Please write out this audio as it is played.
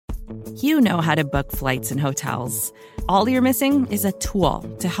You know how to book flights and hotels. All you're missing is a tool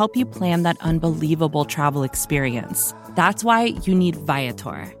to help you plan that unbelievable travel experience. That's why you need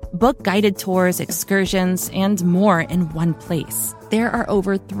Viator. Book guided tours, excursions, and more in one place. There are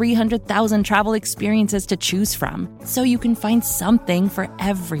over 300,000 travel experiences to choose from, so you can find something for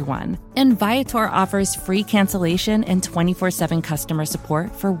everyone. And Viator offers free cancellation and 24/7 customer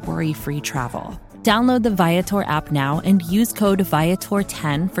support for worry-free travel. Download the Viator app now and use code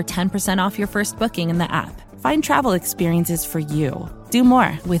Viator10 for 10% off your first booking in the app. Find travel experiences for you. Do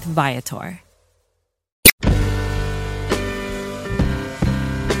more with Viator.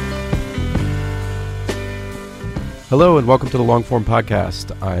 Hello and welcome to the Longform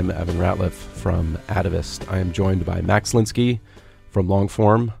Podcast. I'm Evan Ratliff from Atavist. I am joined by Max Linsky from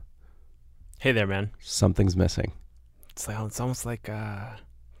Longform. Hey there, man. Something's missing. It's almost like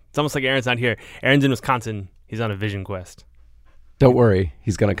Aaron's not here. Aaron's in Wisconsin. He's on a vision quest. Don't worry,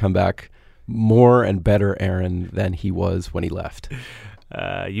 he's going to come back more and better Aaron than he was when he left.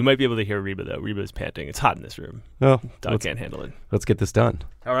 You might be able to hear Reba, though. Reba's panting. It's hot in this room. Oh, Dog can't handle it. Let's get this done.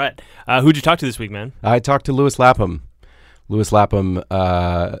 All right. Who'd you talk to this week, man? I talked to Louis Lapham. Louis Lapham,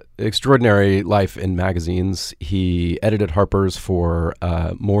 extraordinary life in magazines. He edited Harper's for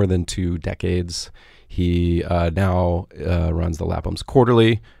more than 2 decades. He now runs the Lapham's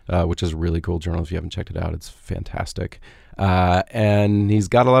Quarterly, which is a really cool journal. If you haven't checked it out, it's fantastic. And he's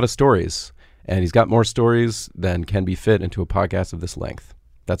got a lot of stories. And he's got more stories than can be fit into a podcast of this length.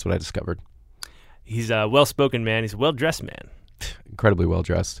 That's what I discovered. He's a well-spoken man. He's a well-dressed man. Incredibly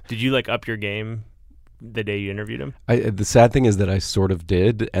well-dressed. Did you up your game the day you interviewed him? The sad thing is that I sort of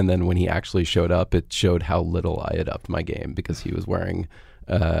did, and then when he actually showed up, it showed how little I had upped my game because he was wearing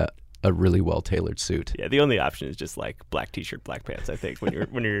a really well-tailored suit. Yeah, the only option is just black t-shirt, black pants, I think, when you're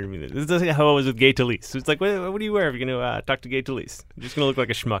interviewing this. This is how it was with Gay Talese. So it's what do you wear if you're going to talk to Gay Talese? You're just going to look like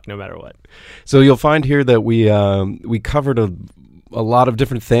a schmuck no matter what. So you'll find here that we covered a lot of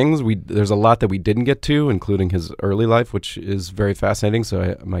different things. There's a lot that we didn't get to, including his early life, which is very fascinating.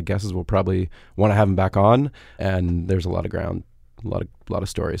 So my guess is we'll probably want to have him back on. And there's a lot of ground, a lot of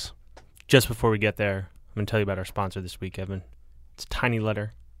stories. Just before we get there, I'm going to tell you about our sponsor this week, Evan. It's Tiny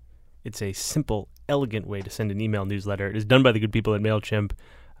Letter. It's a simple, elegant way to send an email newsletter. It is done by the good people at MailChimp.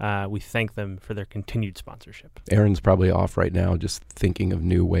 We thank them for their continued sponsorship. Aaron's probably off right now just thinking of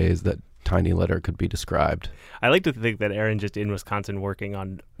new ways that Tiny Letter could be described. I like to think that Aaron's just in Wisconsin working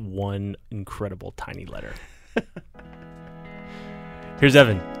on one incredible Tiny Letter. Here's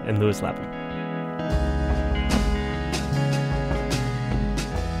Evan and Louis Lapham.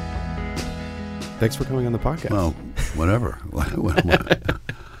 Thanks for coming on the podcast. Well, whatever.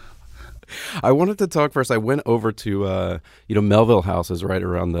 I wanted to talk first. I went over to Melville House is right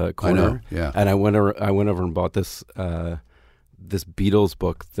around the corner. I know, yeah. And I went over and bought this Beatles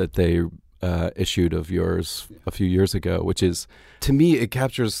book that they issued of yours a few years ago, which is, to me, it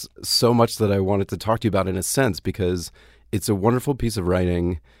captures so much that I wanted to talk to you about in a sense, because it's a wonderful piece of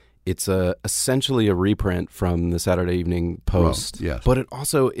writing. It's essentially a reprint from the Saturday Evening Post. Well, yes. But it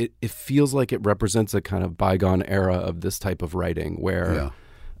also it feels like it represents a kind of bygone era of this type of writing where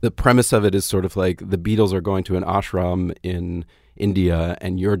the premise of it is sort of like the Beatles are going to an ashram in India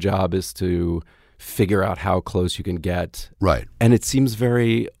and your job is to figure out how close you can get. Right. And it seems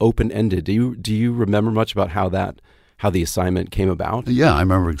very open-ended. Do you remember much about how the assignment came about? Yeah, I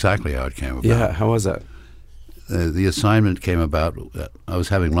remember exactly how it came about. Yeah, how was that? The assignment came about, I was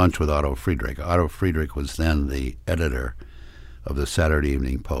having lunch with Otto Friedrich. Otto Friedrich was then the editor of the Saturday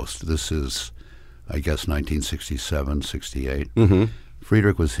Evening Post. This is, I guess, 1967, 68. Mm-hmm.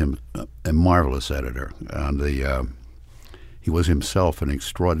 Friedrich was a marvelous editor, and he was himself an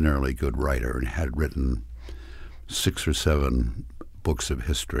extraordinarily good writer and had written 6 or 7 books of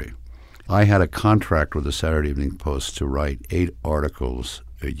history. I had a contract with the Saturday Evening Post to write 8 articles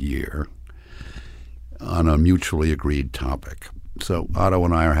a year on a mutually agreed topic. So Otto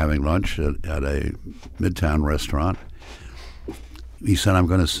and I are having lunch at a Midtown restaurant. He said, I'm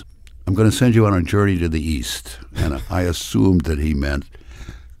going to send you on a journey to the East. And I assumed that he meant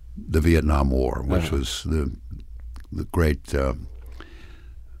the Vietnam War, which was the great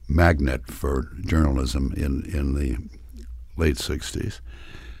magnet for journalism in the late 60s.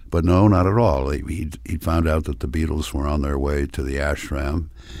 But no, not at all. He found out that the Beatles were on their way to the ashram.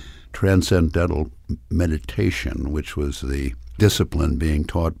 Transcendental meditation, which was the discipline being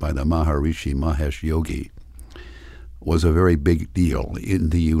taught by the Maharishi Mahesh Yogi, was a very big deal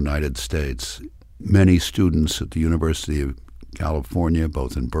in the United States. Many students at the University of California,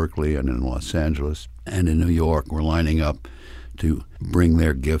 both in Berkeley and in Los Angeles and in New York, were lining up to bring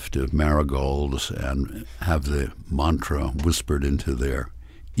their gift of marigolds and have the mantra whispered into their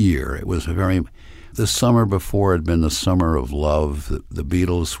year. It was the summer before had been the summer of love. The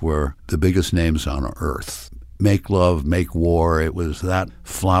Beatles were the biggest names on earth. Make love, make war. It was that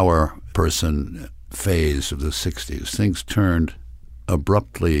flower person phase of the 60s. Things turned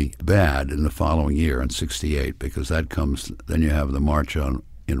abruptly bad in the following year in 68 because then you have the march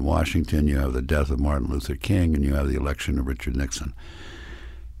in Washington, you have the death of Martin Luther King, and you have the election of Richard Nixon.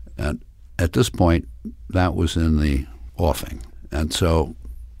 And at this point, that was in the offing. And so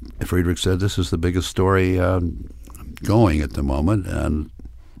Friedrich said, this is the biggest story going at the moment, and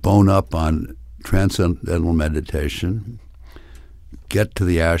bone up on transcendental meditation, get to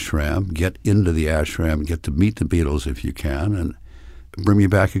the ashram, get into the ashram, get to meet the Beatles if you can, and bring me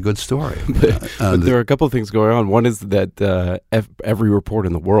back a good story. But there are a couple of things going on. One is that every reporter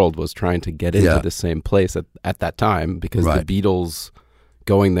in the world was trying to get into the same place at that time because the Beatles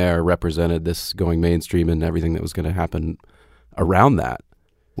going there represented this going mainstream and everything that was going to happen around that.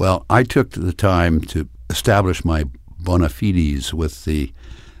 Well, I took the time to establish my bona fides with the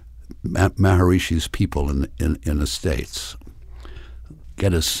Maharishi's people in the States,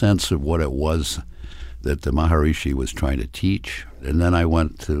 get a sense of what it was that the Maharishi was trying to teach. And then I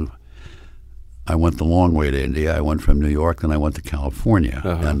went the long way to India. I went from New York, then I went to California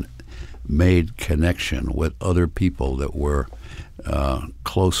and made connection with other people that were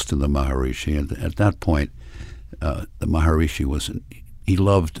close to the Maharishi. And at that point, the Maharishi he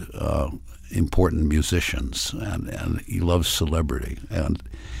loved important musicians and he loved celebrity. And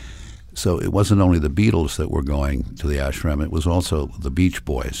so it wasn't only the Beatles that were going to the ashram, it was also the Beach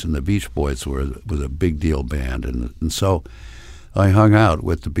Boys. And the Beach Boys was a big deal band. And so I hung out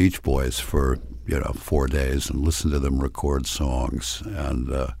with the Beach Boys for 4 days and listened to them record songs. And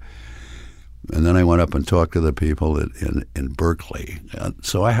then I went up and talked to the people in Berkeley. And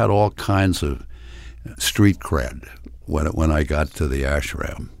so I had all kinds of street cred when I got to the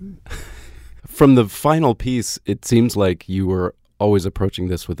ashram. From the final piece, it seems like you were always approaching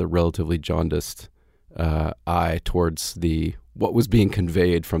this with a relatively jaundiced eye towards what was being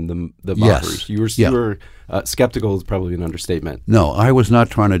conveyed from the Maharishi. You were skeptical is probably an understatement. No, I was not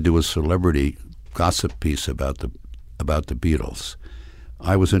trying to do a celebrity gossip piece about the Beatles.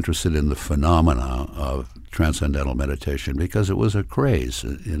 I was interested in the phenomena of transcendental meditation because it was a craze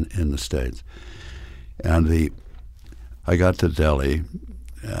in the States. And I got to Delhi,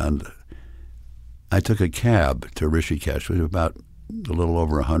 and I took a cab to Rishikesh, which was about a little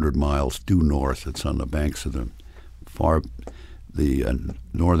over 100 miles due north. It's on the banks of the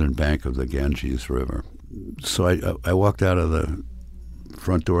northern bank of the Ganges River. So I walked out of the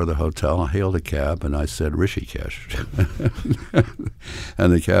front door of the hotel, I hailed a cab, and I said, Rishikesh.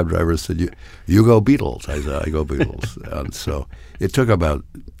 And the cab driver said, you go Beatles. I said, I go Beatles. And so it took about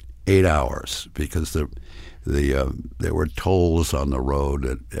 8 hours because there were tolls on the road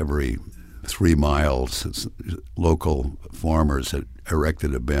at every 3 miles. Local farmers had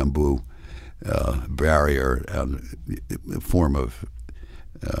erected a bamboo barrier, and a form of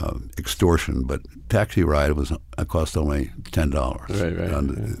extortion. But taxi ride cost only $10. Right.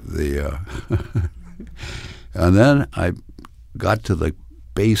 And and then I got to the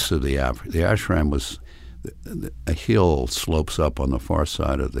base of the ashram. Was a hill slopes up on the far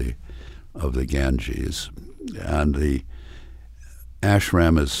side of the Ganges, and the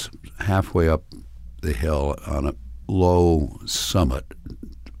ashram is halfway up the hill on a low summit.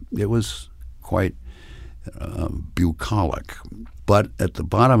 It was quite bucolic. But at the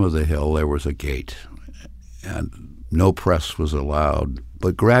bottom of the hill there was a gate, and no press was allowed.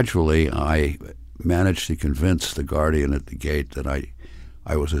 But gradually I managed to convince the guardian at the gate that I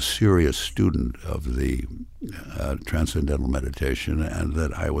was a serious student of the transcendental meditation and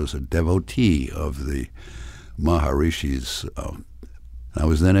that I was a devotee of the Maharishi's. I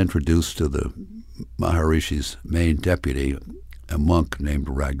was then introduced to the Maharishi's main deputy, a monk named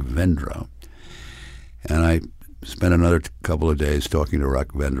Raghvendra. And I spent another couple of days talking to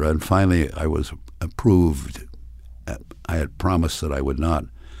Raghvendra, and finally I was approved. I had promised that I would not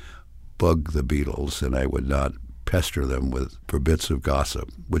bug the Beatles and I would not pester them for bits of gossip,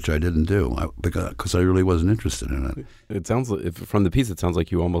 which I didn't do because I really wasn't interested in it. It sounds like, from the piece, it sounds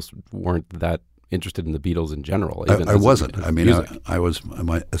like you almost weren't that interested in the Beatles in general. I wasn't. I mean, I was,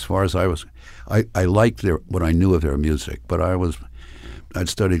 as far as I was, I liked what I knew of their music, but I'd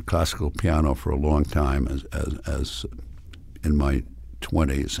studied classical piano for a long time as in my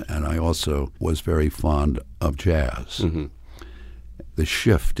 20s, and I also was very fond of jazz. Mm-hmm. The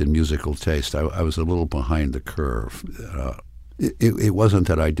shift in musical taste, I was a little behind the curve. It wasn't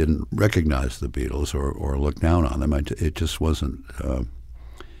that I didn't recognize the Beatles or look down on them. It just wasn't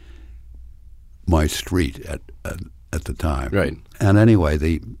my street at the time. Right. And anyway,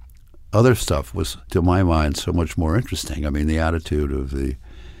 the other stuff was, to my mind, so much more interesting. I mean, the attitude of the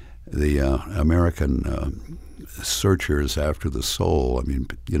American searchers after the soul. I mean,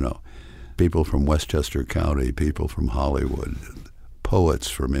 people from Westchester County, people from Hollywood, poets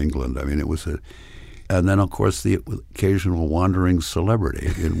from England. I mean, it was and then, of course, the occasional wandering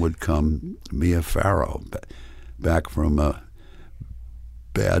celebrity. In would come Mia Farrow, back from a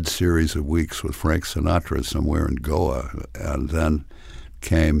bad series of weeks with Frank Sinatra somewhere in Goa. And then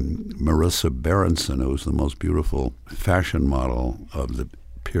came Marissa Berenson, who was the most beautiful fashion model of the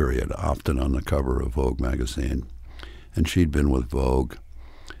period, often on the cover of Vogue magazine. And she'd been with Vogue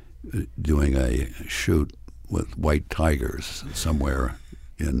doing a shoot with white tigers somewhere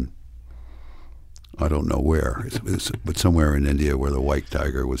in, I don't know where, but somewhere in India where the white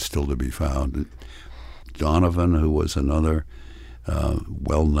tiger was still to be found. Donovan, who was another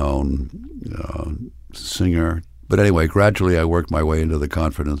well-known singer. But anyway, gradually I worked my way into the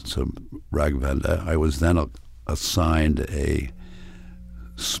confidence of Raghvendra. I was then assigned a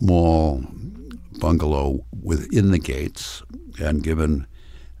small bungalow within the gates and given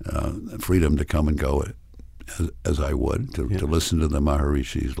freedom to come and go as I would, to listen to the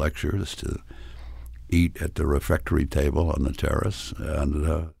Maharishi's lectures, to eat at the refectory table on the terrace.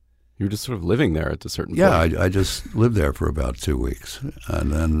 And you were just sort of living there at a certain point. Yeah, I just lived there for about 2 weeks.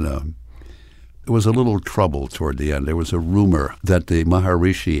 And then there was a little trouble toward the end. There was a rumor that the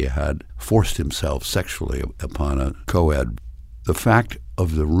Maharishi had forced himself sexually upon a co-ed. The fact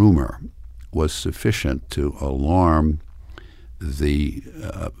of the rumor was sufficient to alarm the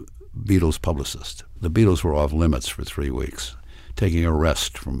Beatles publicist. The Beatles were off limits for 3 weeks, taking a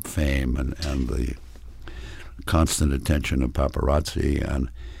rest from fame and the constant attention of paparazzi. And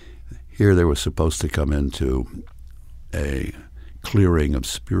here they were supposed to come into a clearing of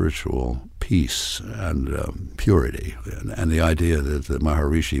spiritual peace and purity. And the idea that the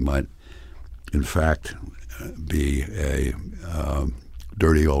Maharishi might, in fact, be a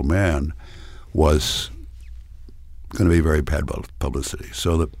dirty old man was going to be very bad publicity.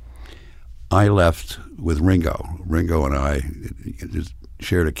 So that I left with Ringo. Ringo and I just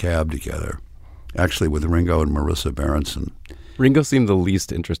shared a cab together, actually with Ringo and Marissa Berenson. Ringo seemed the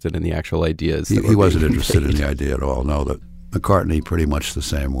least interested in the actual ideas. He wasn't interested in the idea at all. No, that McCartney pretty much the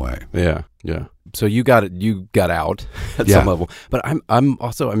same way. Yeah. So you got out at some level. But I'm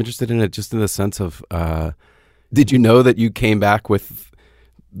interested in it just in the sense of, did you know that you came back with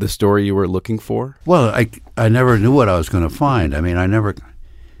the story you were looking for? Well, I never knew what I was going to find. I mean, I never.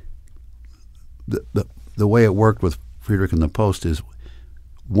 The way it worked with Friedrich and the Post is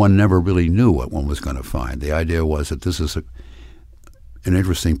one never really knew what one was going to find. The idea was that this is an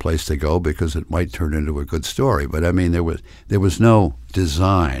interesting place to go because it might turn into a good story. But I mean, there was no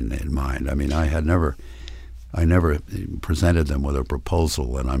design in mind. I mean, I never presented them with a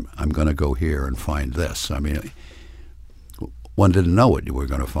proposal and I'm going to go here and find this. I mean, one didn't know what you were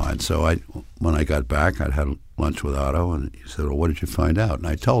going to find. So when I got back, I'd had lunch with Otto, and he said, "Well, what did you find out?" And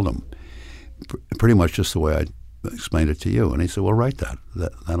I told him pretty much just the way I explained it to you. And he said, "Well, write that.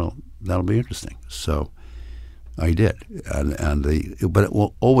 That'll be interesting." So I did, but it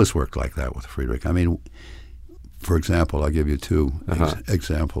will always work like that with Friedrich. I mean, for example, I'll give you two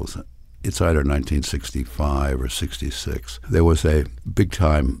examples. It's either 1965 or 66. There was a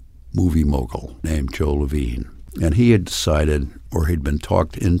big-time movie mogul named Joe Levine, and he had decided, or he'd been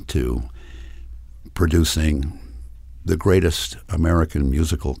talked into, producing the greatest American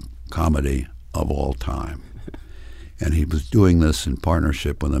musical comedy of all time. And he was doing this in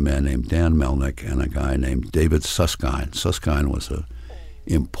partnership with a man named Dan Melnick and a guy named David Susskind. Susskind was an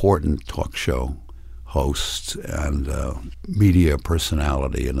important talk show host and media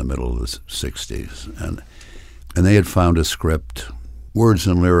personality in the middle of the 60s. And they had found a script, words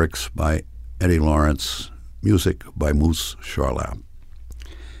and lyrics by Eddie Lawrence, music by Moose Charlap.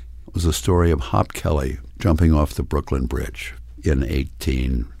 It was a story of Hop Kelly jumping off the Brooklyn Bridge in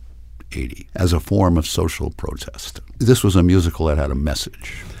 1880 as a form of social protest. This was a musical that had a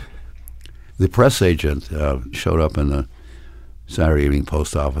message. The press agent showed up in the Saturday Evening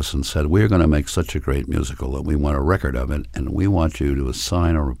Post office and said, "We're going to make such a great musical that we want a record of it, and we want you to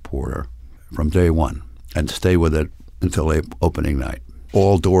assign a reporter from day one and stay with it until opening night.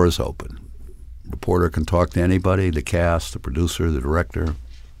 All doors open. Reporter can talk to anybody, the cast, the producer, the director."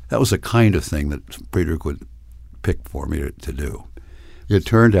 That was the kind of thing that Friedrich would pick for me to do. It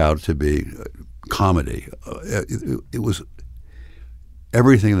turned out to be comedy. It was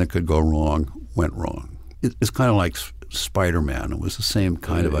everything that could go wrong went wrong. It's kind of like Spider-Man. It was the same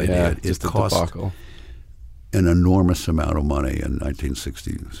kind of idea. It cost an enormous amount of money in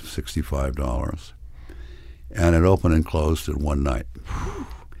 $65. and it opened and closed in one night.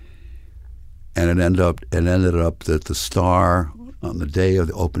 And it ended up that the Star, on the day of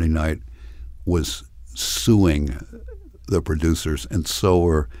the opening night, was suing the producers, and so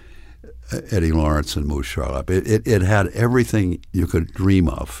were Eddie Lawrence and Moose Charlap. It had everything you could dream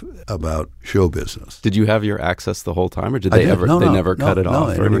of about show business. Did you have your access the whole time, or did they ever? No, they no, never no, cut it no, off.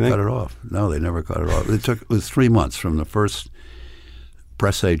 They or never anything? cut it off. No, they never cut it off. It was 3 months from the first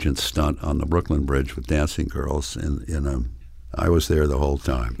press agent stunt on the Brooklyn Bridge with dancing girls. I was there the whole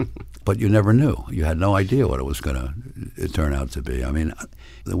time, but you never knew. You had no idea what it was going to turn out to be. I mean,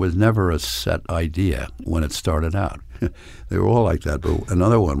 there was never a set idea when it started out. They were all like that. But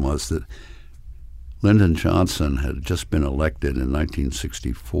another one was that Lyndon Johnson had just been elected in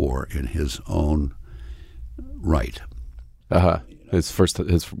 1964 in his own right.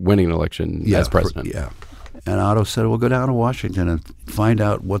 His winning election as president. And Otto said, "Well, go down to Washington and find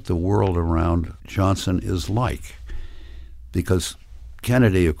out what the world around Johnson is like." Because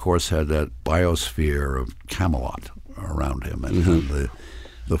Kennedy, of course, had that biosphere of Camelot around him, and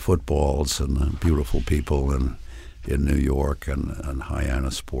the footballs and the beautiful people in New York and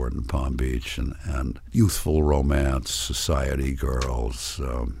Hyannisport and Palm Beach and youthful romance, society girls,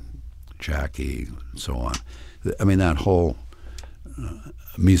 Jackie, and so on. I mean, that whole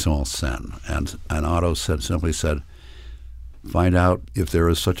mise en scène. And Otto simply said, find out if there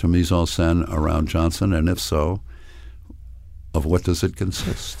is such a mise en scène around Johnson, and if so, of what does it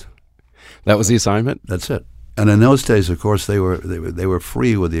consist? That was the assignment? That's it. And in those days, of course, they were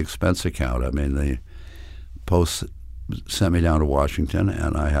free with the expense account. I mean, the Post sent me down to Washington,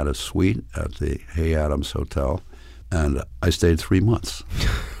 and I had a suite at the Hay Adams Hotel, and I stayed 3 months.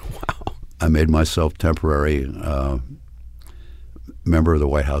 Wow. I made myself temporary member of the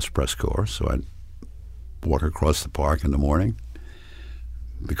White House Press Corps, so I'd walk across the park in the morning,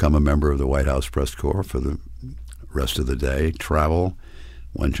 become a member of the White House Press Corps for the rest of the day, travel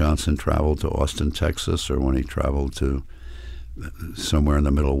when Johnson traveled to Austin, Texas, or when he traveled to somewhere in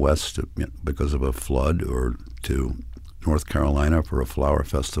the Middle West because of a flood, or to North Carolina for a flower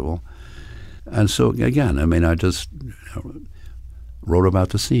festival. And so, again, I mean, I just wrote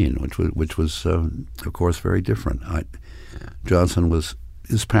about the scene, which was of course, very different. Johnson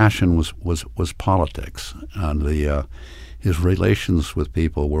his passion was politics, and his relations with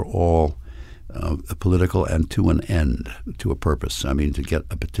people were all political and to an end, to a purpose. I mean, to get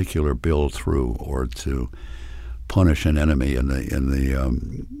a particular bill through, or to punish an enemy in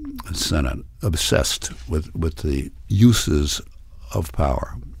the Senate. Obsessed with the uses of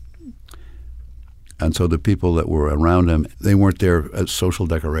power. And so the people that were around him, they weren't there as social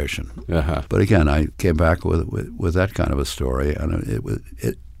decoration. Uh-huh. But again, I came back with that kind of a story, and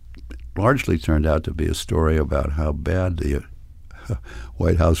it largely turned out to be a story about how bad the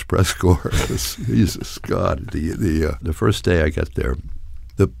White House Press Corps is. Jesus God! The first day I got there,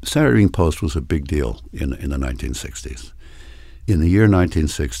 the Saturday Evening Post was a big deal in the 1960s. In the year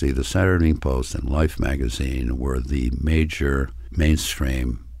 1960, the Saturday Evening Post and Life magazine were the major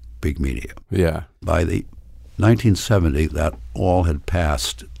mainstream big media. Yeah. By the 1970, that all had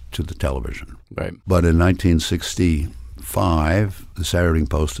passed to the television. Right. But in 1965, the Saturday Evening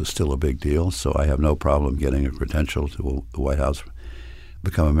Post is still a big deal, so I have no problem getting a credential to the White House,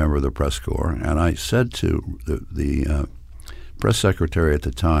 become a member of the press corps. And I said to the press secretary at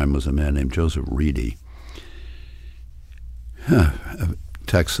the time was a man named Joseph Reedy, a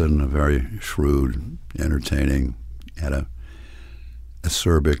Texan, a very shrewd, entertaining, had a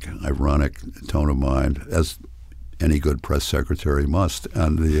acerbic, ironic tone of mind, as any good press secretary must.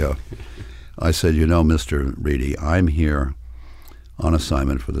 And I said, Mr. Reedy, I'm here on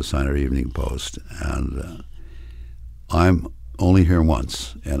assignment for the Saturday Evening Post, and I'm only here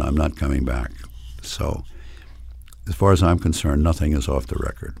once, and I'm not coming back. So as far as I'm concerned, nothing is off the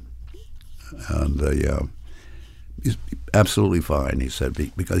record. And he's absolutely fine, he said,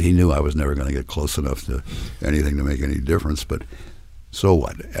 because he knew I was never going to get close enough to anything to make any difference. But so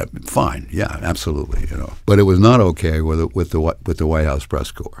what? Fine, yeah, absolutely, But it was not okay with the White House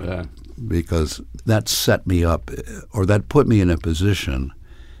Press Corps, yeah. Because that set me up, or that put me in a position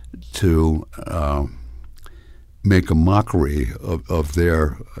to make a mockery of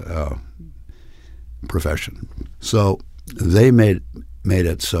their profession. So they made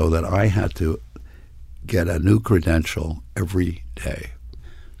it so that I had to get a new credential every day.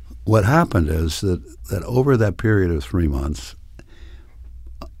 What happened is that over that period of 3 months,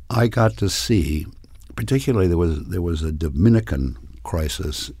 I got to see, particularly there was a Dominican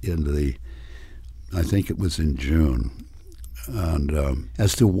crisis I think it was in June, and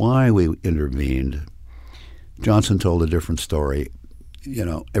as to why we intervened, Johnson told a different story,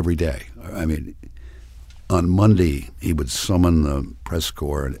 every day. I mean, on Monday, he would summon the press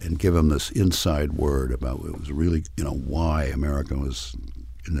corps and give him this inside word about it was really, why America was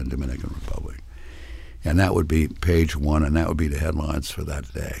in the Dominican Republic. And that would be page one, and that would be the headlines for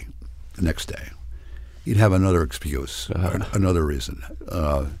that day, the next day. He'd have another excuse, another reason.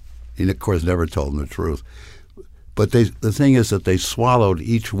 He, of course, never told them the truth. But the thing is that they swallowed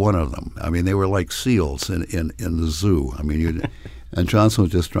each one of them. I mean, they were like seals in the zoo. I mean, and Johnson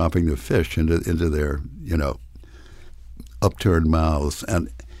was just dropping the fish into their, upturned mouths, and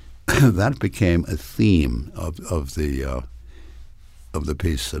that became a theme of the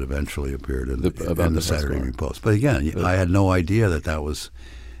piece that eventually appeared in the Saturday Evening Post. But again, I had no idea that was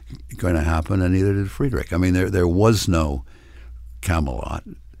going to happen, and neither did Friedrich. I mean, there was no Camelot,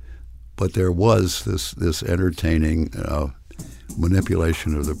 but there was this entertaining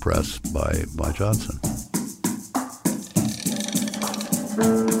manipulation of the press by Johnson.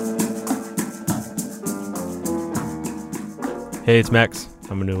 Hey, it's Max.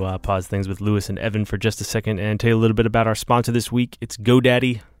 I'm going to pause things with Louis and Evan for just a second and tell you a little bit about our sponsor this week. It's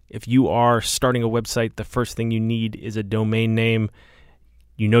GoDaddy. If you are starting a website, the first thing you need is a domain name.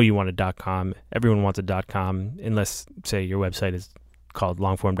 You know you want a .com. Everyone wants a .com, unless, say, your website is called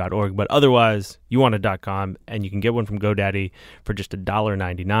longform.org. But otherwise, you want a .com, and you can get one from GoDaddy for just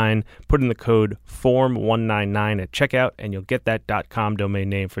 $1.99. Put in the code FORM199 at checkout, and you'll get that .com domain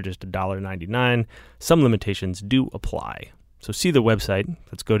name for just $1.99. Some limitations do apply. So see the website.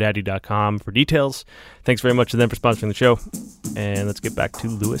 That's GoDaddy.com for details. Thanks very much to them for sponsoring the show. And let's get back to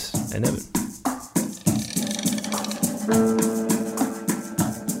Louis and Evan.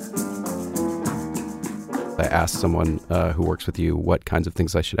 I asked someone who works with you what kinds of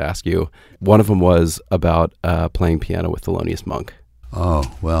things I should ask you. One of them was about playing piano with Thelonious Monk.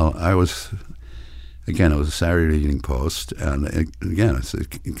 Oh, well, it was a Saturday Evening Post, and it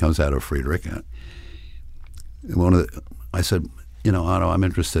comes out of Friedrich. I said, Otto, I'm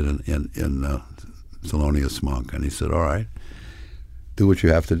interested in Thelonious Monk. And he said, all right, do what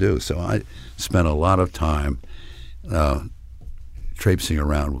you have to do. So I spent a lot of time traipsing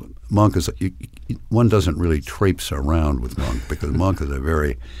around. Monk one doesn't really traipse around with Monk because Monk is a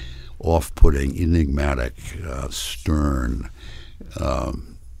very off-putting, enigmatic, stern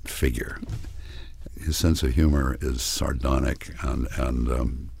figure. His sense of humor is sardonic and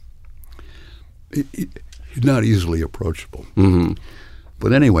he's not easily approachable. Mm-hmm.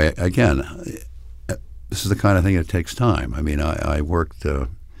 But anyway, again, this is the kind of thing that takes time. I mean, I worked.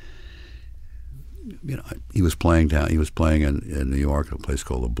 He was playing in New York at a place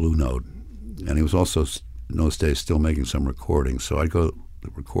called the Blue Note, and he was also in those days still making some recordings. So I'd go to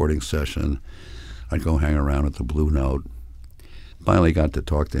the recording session. I'd go hang around at the Blue Note. Finally got to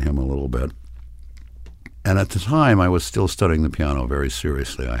talk to him a little bit. And at the time, I was still studying the piano very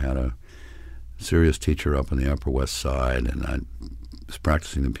seriously. I had a serious teacher up in the Upper West Side, and I was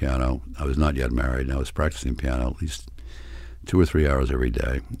practicing the piano. I was not yet married, and I was practicing piano at least 2 or 3 hours every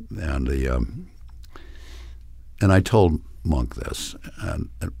day. And I told Monk this.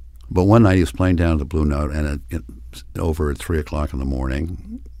 But one night he was playing down at the Blue Note, and over at 3 o'clock in the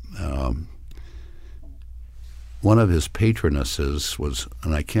morning, one of his patronesses was,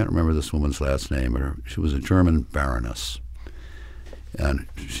 and I can't remember this woman's last name, but she was a German baroness. And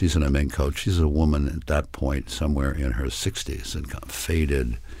she's in a mink coat. She's a woman at that point somewhere in her 60s and kind of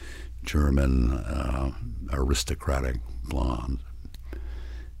faded German, aristocratic blonde,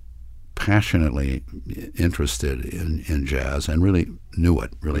 passionately interested in jazz and really knew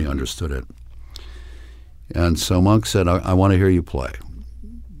it, really understood it. And so Monk said, I want to hear you play.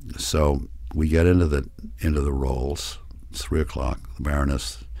 So we get into the rolls. It's 3 o'clock, the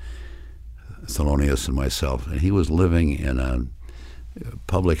Baroness, Thelonious, and myself. And he was living in a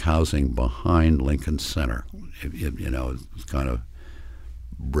public housing behind Lincoln Center. It's kind of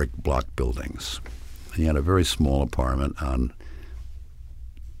brick block buildings. He had a very small apartment on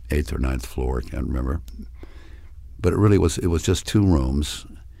 8th or 9th floor, I can't remember. But it was just 2 rooms,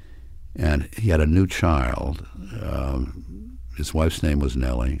 and he had a new child. His wife's name was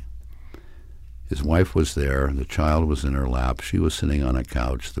Nellie. His wife was there. The child was in her lap. She was sitting on a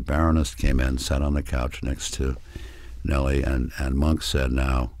couch. The Baroness came in, sat on the couch next to Nellie, and Monk said,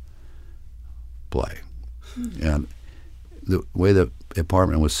 now, play. And the way the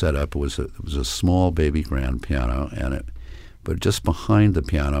apartment was set up, it was a small baby grand piano, but just behind the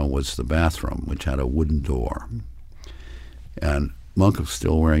piano was the bathroom, which had a wooden door. And Monk was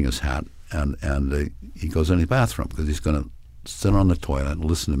still wearing his hat, and he goes in the bathroom because he's going to sit on the toilet and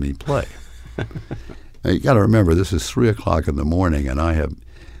listen to me play. Now, you got to remember, this is 3 o'clock in the morning, and I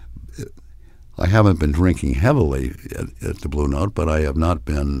haven't been drinking heavily at the Blue Note, but I have not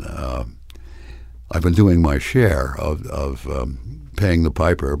been I've been doing my share of paying the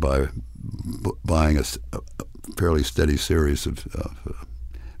piper by buying a fairly steady series of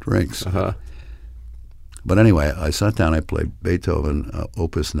drinks. Uh-huh. But anyway, I sat down, I played Beethoven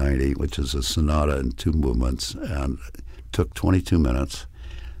Opus 90, which is a sonata in 2 movements, and it took 22 minutes.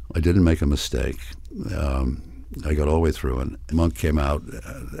 I didn't make a mistake. I got all the way through, and Monk came out,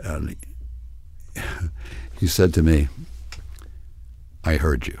 and he said to me, "I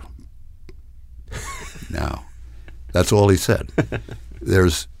heard you." Now, that's all he said.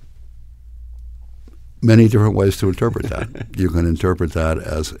 There's many different ways to interpret that. You can interpret that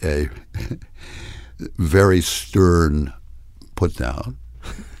as a very stern put down,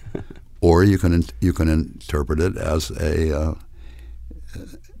 or you can interpret it as a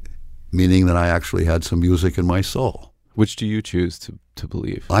meaning that I actually had some music in my soul. Which do you choose to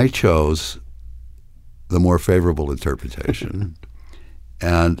believe? I chose the more favorable interpretation,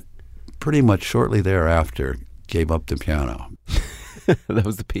 and pretty much shortly thereafter gave up the piano. That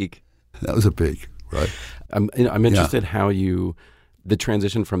was the peak. That was a peak, right? I'm interested how the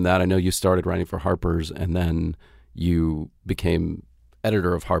transition from that. I know you started writing for Harper's, and then you became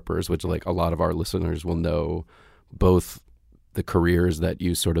editor of Harper's, which like a lot of our listeners will know both the careers that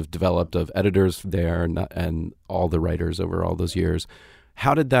you sort of developed of editors there and all the writers over all those years.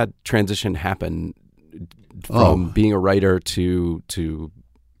 How did that transition happen from being a writer to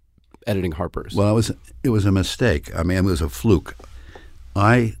editing Harper's? Well, it was a mistake. I mean, it was a fluke.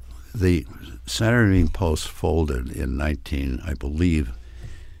 The Saturday Evening Post folded in I believe,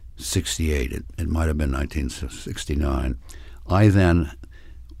 68. It might have been 1969. I then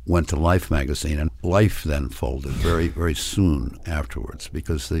went to Life magazine, and Life then folded very, very soon afterwards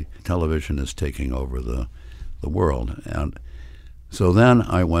because the television is taking over the world. And so then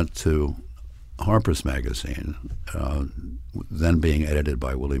I went to Harper's Magazine, then being edited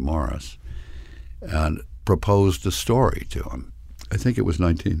by Willie Morris, and proposed a story to him. I think it was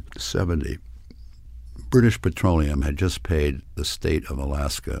 1970. British Petroleum had just paid the state of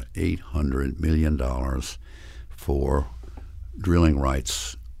Alaska $800 million for drilling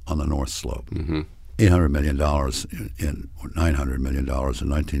rights on the North Slope. Mm-hmm. $800 million or $900 million in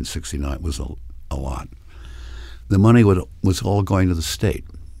 1969 was a lot. The money was all going to the state.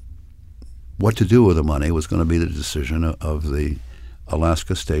 What to do with the money was going to be the decision of the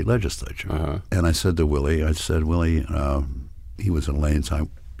Alaska State Legislature. Uh-huh. And I said to Willie, Willie, he was in Elaine's. I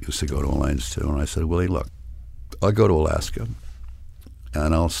used to go to Elaine's too. And I said, Willie, look, I'll go to Alaska,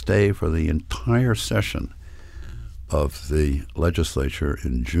 and I'll stay for the entire session of the legislature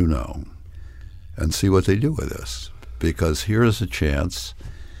in Juneau and see what they do with this. Because here's a chance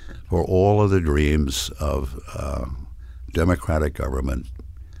for all of the dreams of democratic government.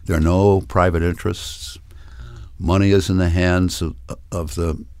 There are no private interests. Money is in the hands of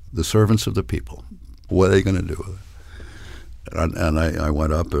the servants of the people. What are they going to do with it? And I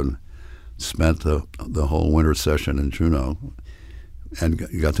went up and spent the whole winter session in Juneau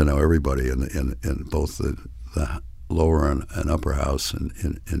and got to know everybody in both the lower and upper house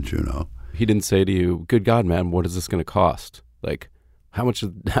in Juneau. He didn't say to you, "Good God, man, what is this going to cost? Like, how much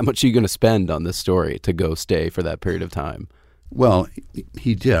are you going to spend on this story to go stay for that period of time?" Well,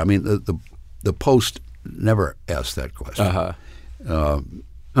 he did. I mean, the Post never asked that question. Uh-huh.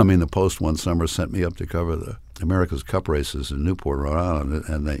 I mean, the Post one summer sent me up to cover the America's Cup races in Newport, Rhode Island,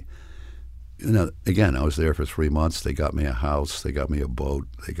 and they, again, I was there for 3 months. They got me a house, they got me a boat,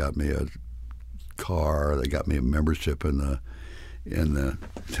 they got me a car, they got me a membership in the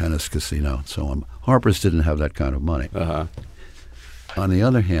tennis casino, and so on. Harper's didn't have that kind of money. Uh-huh. On the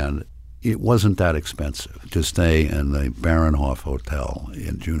other hand, it wasn't that expensive to stay in the Baronhof Hotel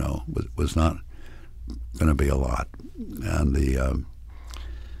in Juneau. Was not going to be a lot, and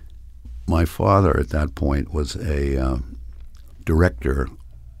my father at that point was a director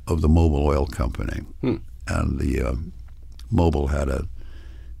of the Mobil Oil Company, and the Mobil had a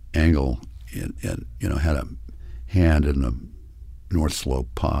angle had a hand in the North Slope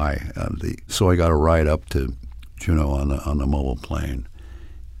pie, and so I got a ride up to Juneau on the Mobil plane.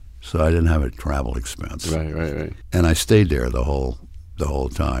 So I didn't have a travel expense. Right. And I stayed there the whole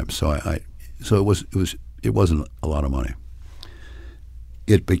time. So it wasn't a lot of money.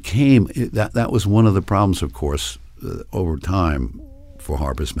 It became that was one of the problems, of course, over time for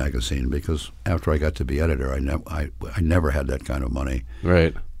Harper's Magazine, because after I got to be editor, I never had that kind of money.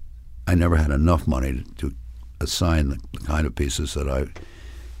 Right. I never had enough money to assign the kind of pieces that I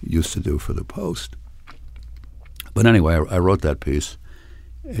used to do for the Post. But anyway, I wrote that piece.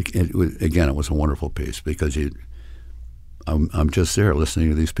 It was a wonderful piece because I'm just there listening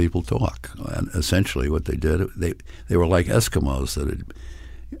to these people talk, and essentially what they did, they were like Eskimos that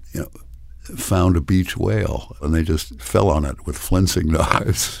had, found a beach whale, and they just fell on it with flensing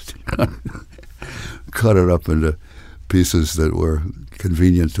knives, cut it up into pieces that were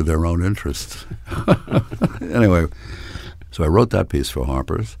convenient to their own interests. Anyway, so I wrote that piece for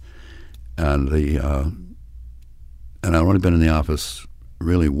Harper's, and I'd only been in the office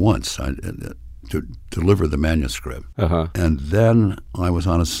really once to deliver the manuscript. And then I was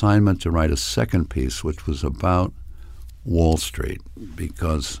on assignment to write a second piece, which was about Wall Street,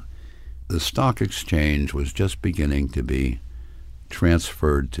 because the stock exchange was just beginning to be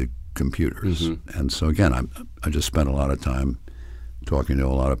transferred to computers. And so again, I just spent a lot of time talking to a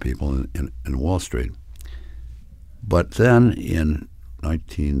lot of people in Wall Street. But then in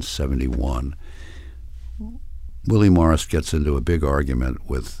 1971, Willie Morris gets into a big argument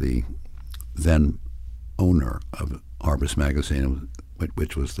with the then owner of Harper's Magazine,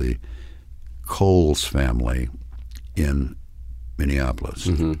 which was the Coles family in Minneapolis.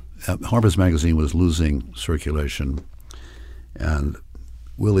 Harper's Magazine was losing circulation, and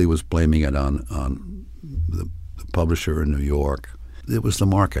Willie was blaming it on the publisher in New York. It was the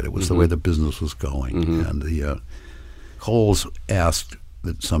market. It was the way the business was going. And the Coles asked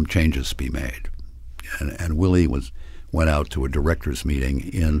that some changes be made. And Willie went out to a directors meeting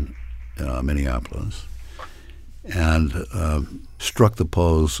in Minneapolis and struck the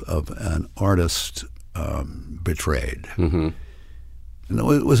pose of an artist betrayed. And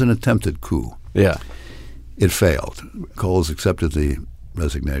it was an attempted coup. Yeah. It failed. Coles accepted the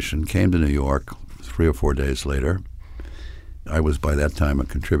resignation, came to New York 3 or 4 days later. I was by that time a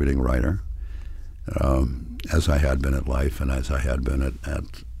contributing writer, as I had been at Life and as I had been at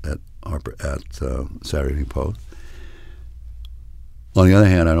Saturday Evening Post. On the other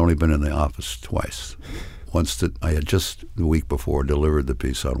hand, I'd only been in the office twice. Once I had just the week before delivered the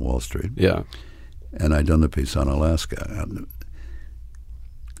piece on Wall Street. Yeah. And I'd done the piece on Alaska.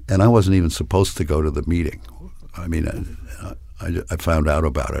 And I wasn't even supposed to go to the meeting. I mean, I found out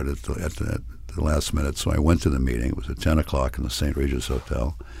about it at the last minute, so I went to the meeting. It was at 10 o'clock in the St. Regis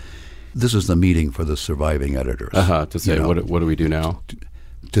Hotel. This is the meeting for the surviving editors. To say, what do we do now?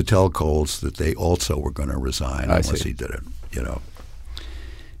 To tell Coles that they also were going to resign unless he did it,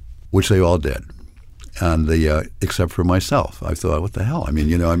 which they all did. And except for myself. I thought, what the hell? I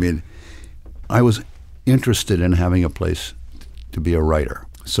mean, I was interested in having a place to be a writer.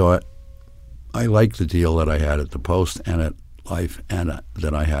 So I liked the deal that I had at the Post and at Life and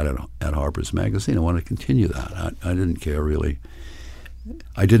that I had at Harper's Magazine. I wanted to continue that. I didn't care really.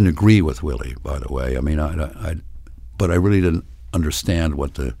 I didn't agree with Willie, by the way. I mean, but I really didn't understand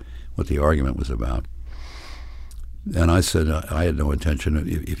what the argument was about. And I said, I had no intention.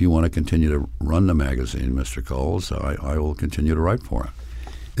 If you want to continue to run the magazine, Mr. Coles, I will continue to write for it.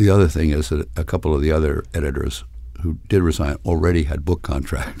 The other thing is that a couple of the other editors who did resign already had book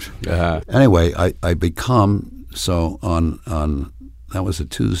contracts. Anyway, I become, so on that was a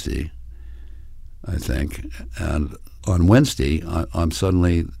Tuesday, I think, and on Wednesday, I'm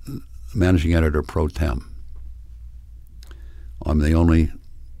suddenly managing editor pro tem. I'm the only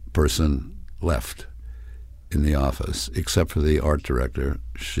person left in the office, except for the art director,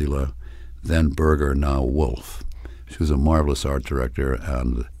 Sheila, then Berger, now Wolf. She was a marvelous art director,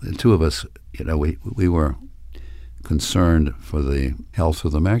 and the two of us, we were concerned for the health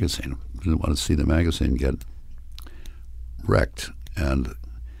of the magazine. We didn't want to see the magazine get wrecked. And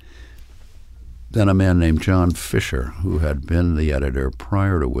then a man named John Fisher, who had been the editor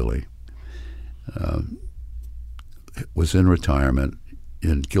prior to Willie, was in retirement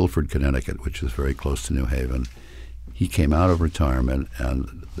in Guilford, Connecticut, which is very close to New Haven. He came out of retirement,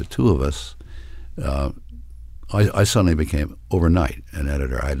 and the two of us, I suddenly became overnight an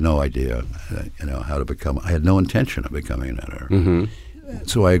editor. I had no idea, how to become. I had no intention of becoming an editor.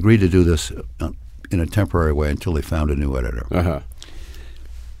 So I agreed to do this in a temporary way until they found a new editor.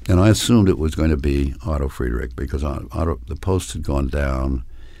 And I assumed it was going to be Otto Friedrich because the Post had gone down,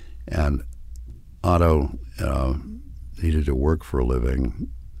 and Otto needed to work for a living,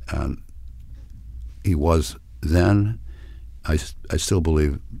 and he was then, I still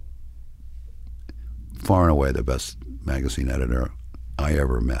believe, far and away the best magazine editor I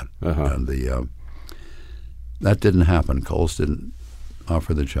ever met. And that didn't happen. Coles didn't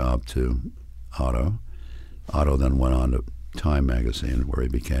offer the job to Otto. Otto then went on to Time magazine, where he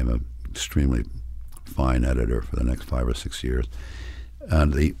became an extremely fine editor for the next 5 or 6 years.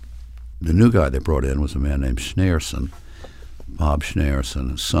 And the new guy they brought in was a man named Schneerson. Bob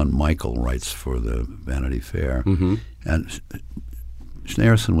Schneerson. His son Michael writes for the Vanity Fair. And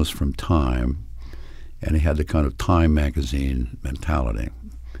Schneerson was from Time, and he had the kind of Time magazine mentality.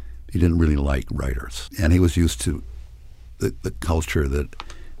 He didn't really like writers. And he was used to the culture that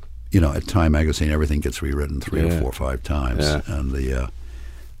at Time magazine, everything gets rewritten 3 or 4 or 5 times, and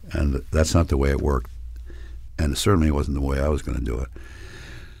that's not the way it worked, and it certainly wasn't the way I was going to do it.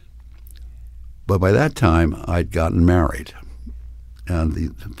 But by that time, I'd gotten married, and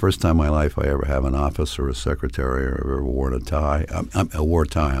the first time in my life I ever have an office or a secretary or ever worn a tie. I wore a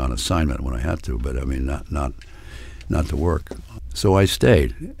tie on assignment when I had to, but I mean not to work. So I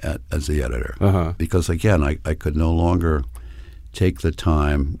stayed as the editor because, again, I could no longer take the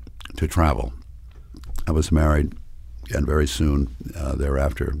time to travel. I was married, and very soon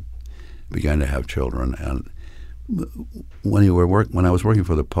thereafter began to have children. And when I was working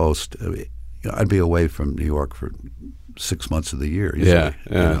for the Post, I'd be away from New York for 6 months of the year. Usually,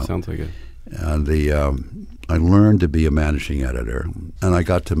 sounds like it. And I learned to be a managing editor, and I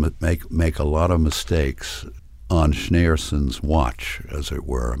got to make a lot of mistakes on Schneerson's watch, as it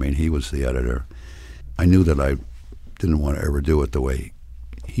were. I mean, he was the editor. I knew that I didn't want to ever do it the way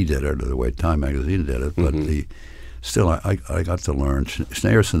he did it or the way Time magazine did it, but still I got to learn.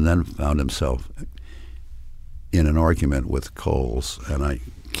 Schneerson then found himself in an argument with Coles, and I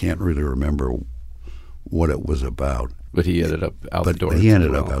can't really remember what it was about. But he ended up out the door. But he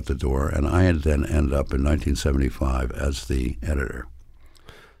ended up out the door, and I then ended up in 1975 as the editor.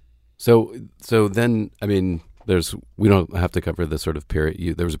 So then, I mean, we don't have to cover the sort of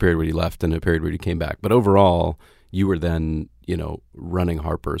period. There was a period where you left and a period where you came back. But overall, you were then, running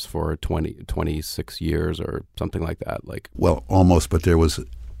Harper's for 26 years or something like that. Well, almost, but there was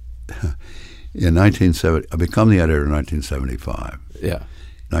in 1970. I become the editor in 1975. Yeah.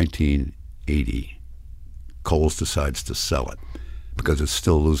 1980, Coles decides to sell it because it's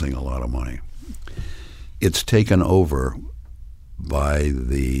still losing a lot of money. It's taken over by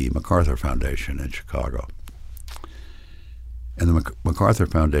the MacArthur Foundation in Chicago. And the MacArthur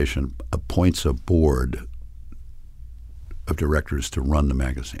Foundation appoints a board of directors to run the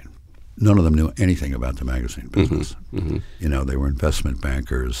magazine. None of them knew anything about the magazine business. Mm-hmm. They were investment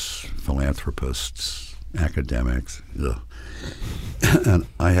bankers, philanthropists, academics. And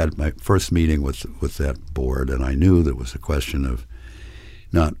I had my first meeting with that board, and I knew that it was a question of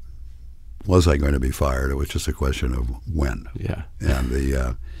not was I going to be fired, it was just a question of when. Yeah.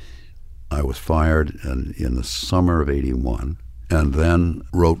 And I was fired in the summer of '81, and then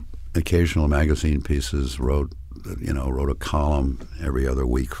wrote occasional magazine pieces, wrote a column every other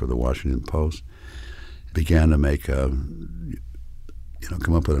week for the Washington Post, began to make come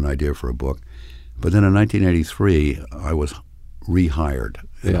up with an idea for a book. But then in 1983, I was rehired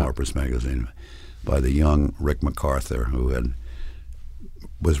in Harper's Magazine by the young Rick MacArthur, who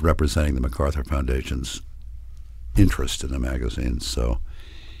was representing the MacArthur Foundation's interest in the magazine. So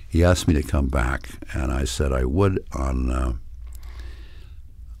he asked me to come back, and I said I would on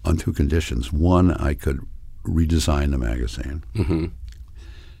 2 conditions. One, I could redesign the magazine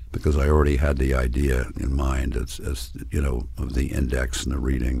because I already had the idea in mind as of the index and the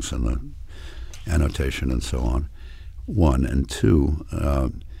readings and the annotation and so on. One, and two,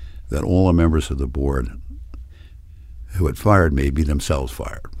 that all the members of the board who had fired me be themselves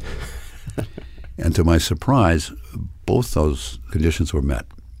fired. And to my surprise, both those conditions were met.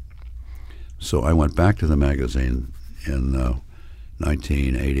 So I went back to the magazine in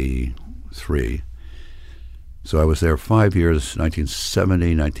 1983. So I was there 5 years,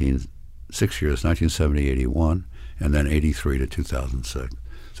 1970, 6 years, 1970, 81, and then 83 to 2006.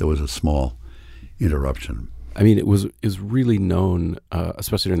 So it was a small interruption. I mean, it was really known,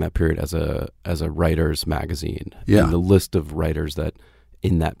 especially during that period, as a writer's magazine. Yeah. And the list of writers that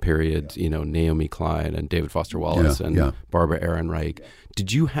in that period, Naomi Klein and David Foster Wallace and Barbara Ehrenreich.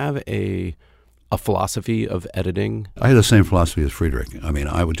 Did you have a philosophy of editing? I had the same philosophy as Friedrich. I mean,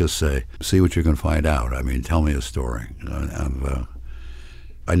 I would just say, see what you can find out. I mean, tell me a story. And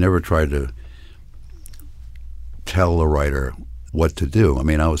I never tried to tell the writer what to do. I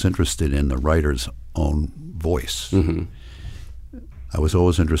mean, I was interested in the writer's own voice. Mm-hmm. I was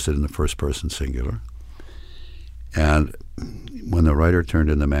always interested in the first person singular. And when the writer turned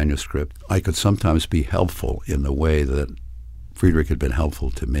in the manuscript, I could sometimes be helpful in the way that Friedrich had been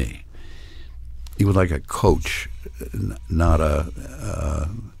helpful to me. He was like a coach, not a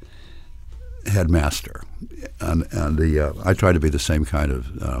headmaster. And I tried to be the same kind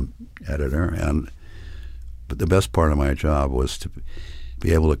of editor. But the best part of my job was to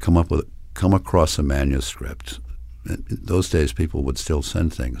be able to come across a manuscript. In those days, people would still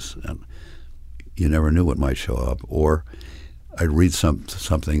send things, and you never knew what might show up. Or I'd read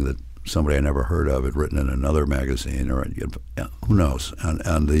something that somebody I never heard of had written in another magazine, or who knows,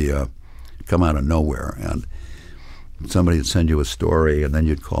 and come out of nowhere. And somebody would send you a story, and then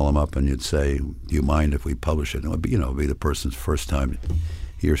you'd call them up and you'd say, "Do you mind if we publish it?" And it would be, be the person's first time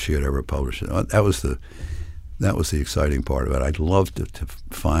he or she had ever published. That was the exciting part of it. I'd love to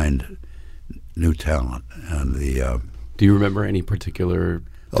find new talent. And do you remember any particular?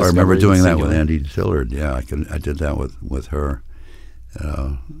 I remember doing that with Andy Dillard. Yeah, I did that with her.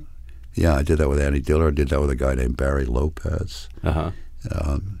 I did that with Andy Dillard. I did that with a guy named Barry Lopez.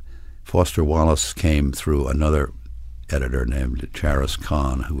 Foster Wallace came through another editor named Charis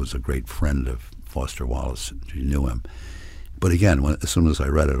Khan, who was a great friend of Foster Wallace. She knew him. But again, as soon as I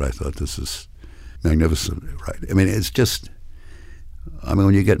read it, I thought, this is magnificent, right? I mean, it's just,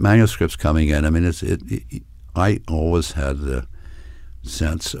 when you get manuscripts coming in, I always had the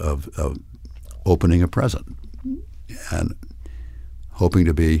sense of opening a present and hoping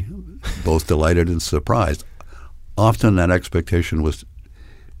to be both delighted and surprised. Often that expectation was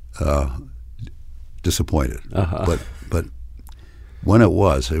disappointed, but when it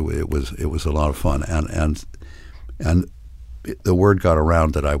was a lot of fun, and the word got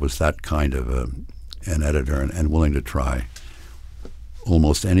around that I was that kind of an editor and willing to try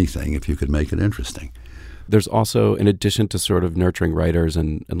almost anything if you could make it interesting. There's also, in addition to sort of nurturing writers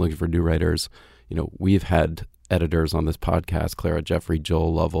and looking for new writers, we've had editors on this podcast, Clara Jeffrey,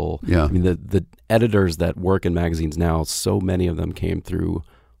 Joel Lovell. Yeah. The editors that work in magazines now, so many of them came through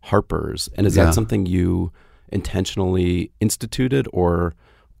Harper's. And is that something you intentionally instituted or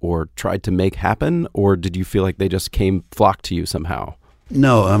tried to make happen, or did you feel like they just flocked to you somehow?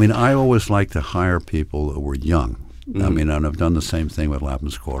 No, I always liked to hire people that were young. Mm-hmm. And I've done the same thing with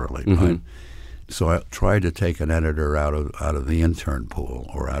Lapham's Quarterly, mm-hmm. right? So I tried to take an editor out of the intern pool,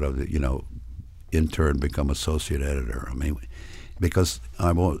 or out of the, intern become associate editor. Because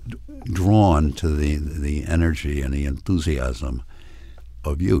I'm drawn to the energy and the enthusiasm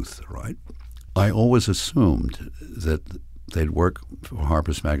of youth, right? I always assumed that they'd work for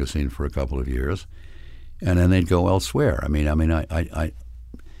Harper's Magazine for a couple of years, and then they'd go elsewhere.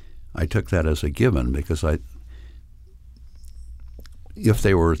 I took that as a given, because if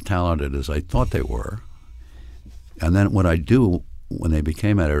they were as talented as I thought they were, and then what I'd do when they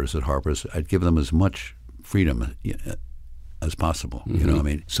became editors at Harper's, I'd give them as much freedom as possible,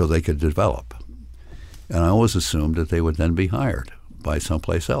 mm-hmm. So they could develop. And I always assumed that they would then be hired by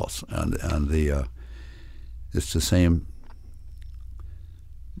someplace else, and it's the same,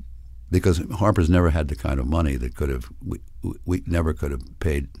 because Harper's never had the kind of money that we never could have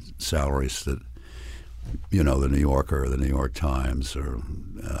paid salaries that, the New Yorker or the New York Times or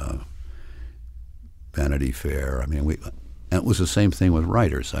Vanity Fair. And it was the same thing with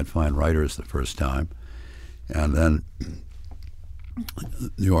writers. I'd find writers the first time, and then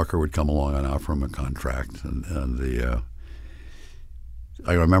New Yorker would come along and offer them a contract, and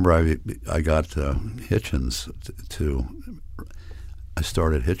I remember I got Hitchens I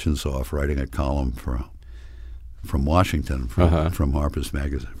started Hitchens off writing a column from Washington from Harper's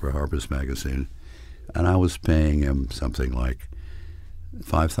Magazine, and I was paying him something like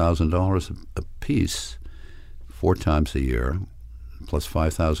 $5,000 a piece 4 times a year, plus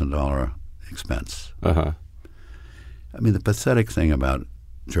 $5,000 expense. The pathetic thing about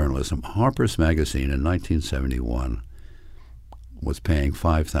journalism, Harper's Magazine in 1971 was paying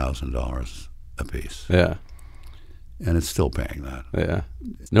 $5,000 a piece. Yeah. And it's still paying that. Yeah.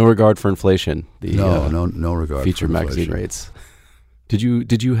 No regard for inflation. No regard feature for inflation. Magazine rates.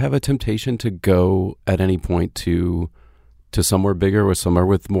 Did you have a temptation to go at any point to somewhere bigger, or somewhere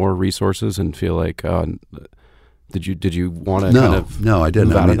with more resources, and feel like did you want to kind of I didn't.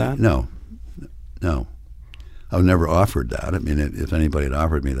 move out of that? No. I was never offered that. If anybody had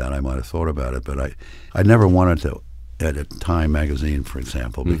offered me that, I might have thought about it, but I never wanted to edit Time Magazine, for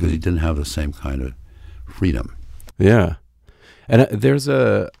example, because mm-hmm. you didn't have the same kind of freedom. Yeah. And there's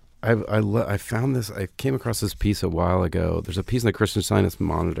I found this, I came across this piece a while ago. There's a piece in the Christian Scientist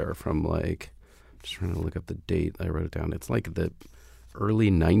Monitor from just trying to look up the date. I wrote it down. It's like the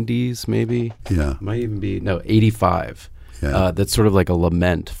early 90s, maybe. Yeah. Might even be, 85. Yeah. That's sort of like a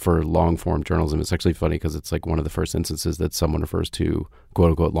lament for long-form journalism. It's actually funny because it's like one of the first instances that someone refers to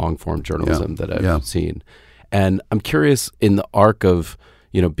quote-unquote long-form journalism that I've seen. And I'm curious, in the arc of,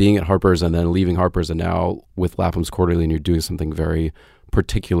 being at Harper's and then leaving Harper's and now with Lapham's Quarterly, and you're doing something very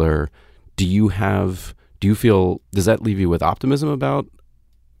particular, do you feel, does that leave you with optimism about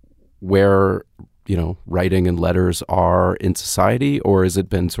where, writing and letters are in society, or has it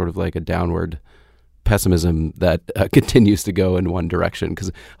been sort of like a downward pessimism that continues to go in one direction?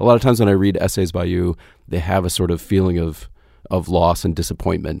 Because a lot of times when I read essays by you, they have a sort of feeling of loss and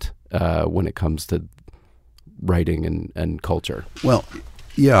disappointment when it comes to writing and culture. Well,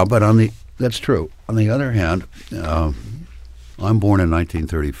 yeah, but that's true. On the other hand, I'm born in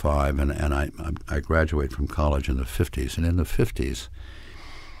 1935, and I graduate from college in the 50s. And in the 50s,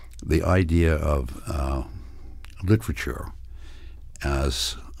 the idea of literature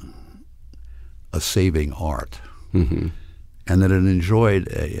as a saving art, Mm-hmm. and that it enjoyed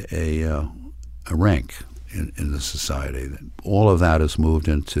a rank in the society. All of that has moved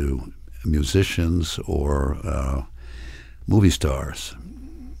into musicians or movie stars.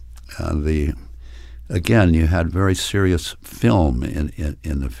 Again, you had very serious film in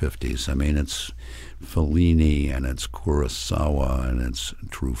the 50s. I mean, it's Fellini and it's Kurosawa and it's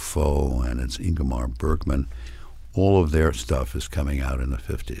Truffaut and it's Ingmar Bergman. All of their stuff is coming out in the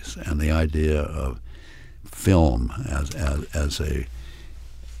 50s. And the idea of film as a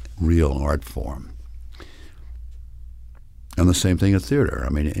real art form. And the same thing at theater. I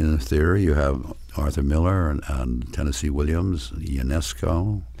mean, in the theater you have Arthur Miller and Tennessee Williams,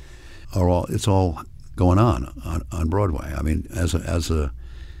 Ionesco. It's all going on Broadway. I mean, as a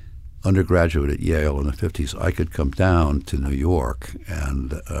undergraduate at Yale in the 50s, I could come down to New York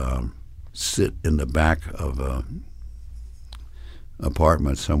and sit in the back of a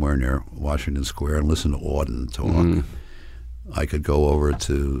apartment somewhere near Washington Square and listen to Auden talk. Mm-hmm. I could go over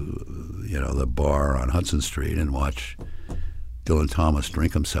to, the bar on Hudson Street and watch Dylan Thomas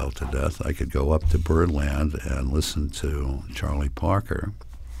drink himself to death. I could go up to Birdland and listen to Charlie Parker.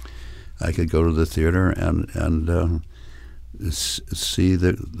 I could go to the theater and see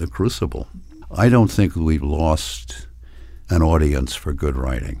the Crucible. I don't think we've lost an audience for good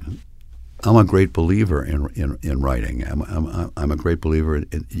writing. I'm a great believer in writing. I'm a great believer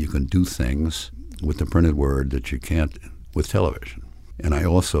in you can do things with the printed word that you can't with television. And I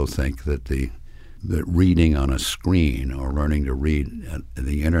also think that that reading on a screen or learning to read at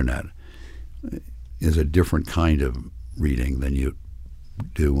the internet is a different kind of reading than you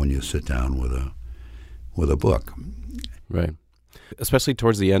do when you sit down with a book. Right. Especially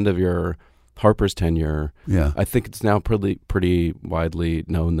towards the end of your Harper's tenure, yeah. I think it's now pretty widely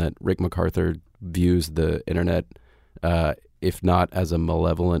known that Rick MacArthur views the internet, if not as a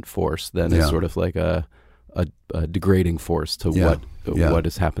malevolent force, then as sort of like a degrading force to what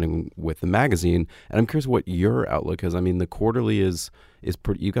is happening with the magazine. And I'm curious what your outlook is. I mean, the Quarterly is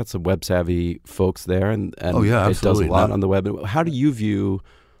pretty. You got some web savvy folks there, and it does a lot on the web. How do you view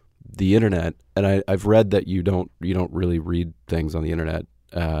the internet? And I've read that you don't really read things on the internet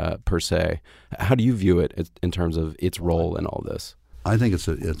per se. How do you view it in terms of its role in all this? I think it's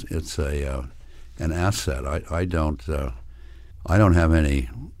an asset. I don't have any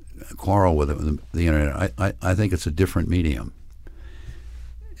quarrel with the internet. I think it's a different medium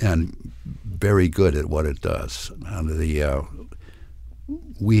and very good at what it does.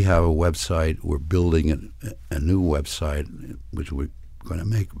 We have a website. We're building a new website, which we're going to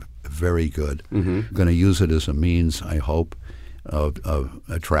make very good. Mm-hmm. We're going to use it as a means, I hope, of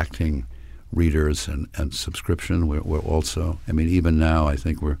attracting readers and subscription. We're also, I mean, even now, I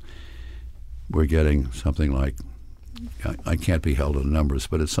think we're getting something like, I can't be held to the numbers,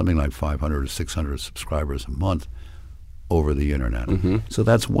 but it's something like 500 or 600 subscribers a month over the internet. Mm-hmm. So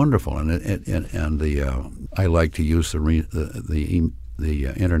that's wonderful, and I like to use the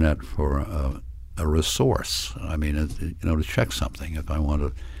internet for a resource. I mean, to check something. If I want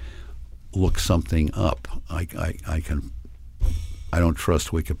to look something up, I can. I don't trust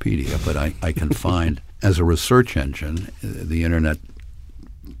Wikipedia, but I can find, as a research engine, the internet.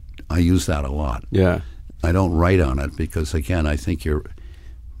 I use that a lot. Yeah. I don't write on it because, again, I think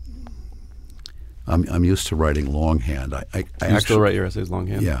I'm used to writing longhand. I actually still write your essays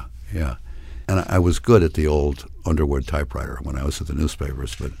longhand? Yeah. And I was good at the old Underwood typewriter when I was at the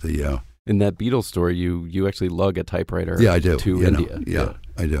newspapers, but in that Beatles story, you actually lug a typewriter I do. to India. Yeah,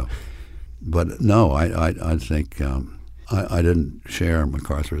 I do. But no, I think I didn't share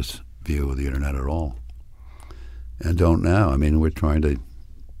MacArthur's view of the internet at all, and don't now. I mean, we're trying to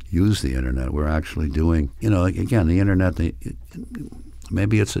use the internet. We're actually doing, again, the internet.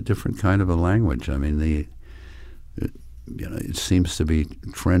 Maybe it's a different kind of a language. I mean, it seems to be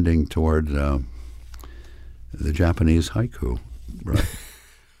trending toward the Japanese haiku, right?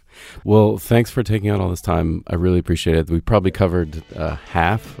 Well, thanks for taking out all this time. I really appreciate it. We probably covered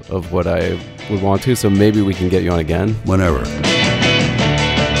half of what I would want to, so maybe we can get you on again. Whenever.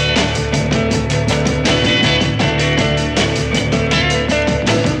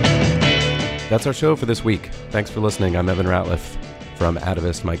 That's our show for this week. Thanks for listening. I'm Evan Ratliff from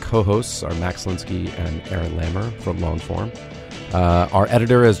Atavist. My co-hosts are Max Linsky and Aaron Lammer from Longform. Our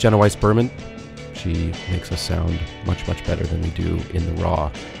editor is Jenna Weiss-Berman. She makes us sound much, much better than we do in the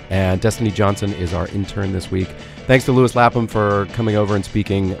raw. And Destiny Johnson is our intern this week. Thanks to Louis Lapham for coming over and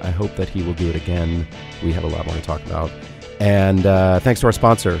speaking. I hope that he will do it again. We have a lot more to talk about. And thanks to our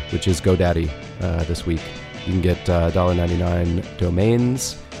sponsor, which is GoDaddy this week. You can get $1.99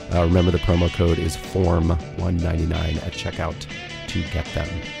 domains Remember, the promo code is FORM199 at checkout to get them.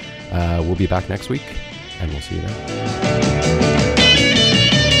 We'll be back next week, and we'll see you then.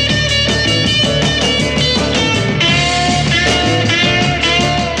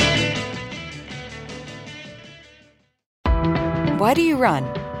 Why do you run?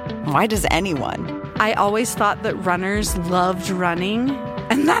 Why does anyone? I always thought that runners loved running,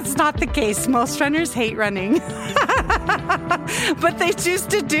 and that's not the case. Most runners hate running, but they choose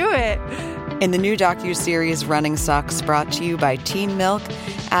to do it. In the new docuseries Running Sucks, brought to you by Teen Milk,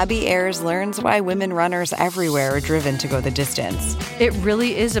 Abby Ayers learns why women runners everywhere are driven to go the distance. It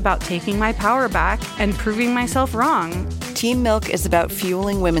really is about taking my power back and proving myself wrong. Teen Milk is about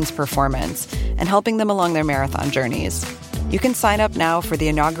fueling women's performance and helping them along their marathon journeys. You can sign up now for the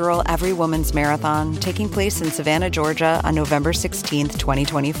inaugural Every Woman's Marathon, taking place in Savannah, Georgia on November 16th,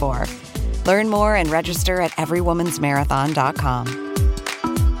 2024. Learn more and register at everywomansmarathon.com.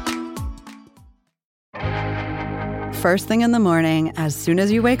 First thing in the morning, as soon as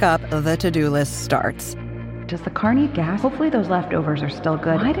you wake up, the to-do list starts. Does the car need gas? Hopefully those leftovers are still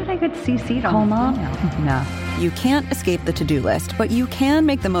good. Why did I get CC'd on Mom? No. You can't escape the to-do list, but you can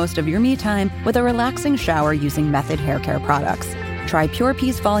make the most of your me time with a relaxing shower using Method Hair Care products. Try Pure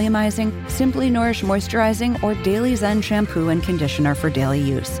Peace Volumizing, Simply Nourish Moisturizing, or Daily Zen Shampoo and Conditioner for daily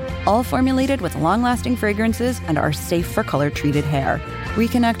use. All formulated with long-lasting fragrances and are safe for color-treated hair.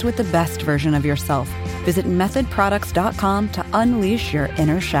 Reconnect with the best version of yourself. Visit methodproducts.com to unleash your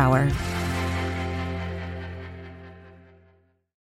inner shower.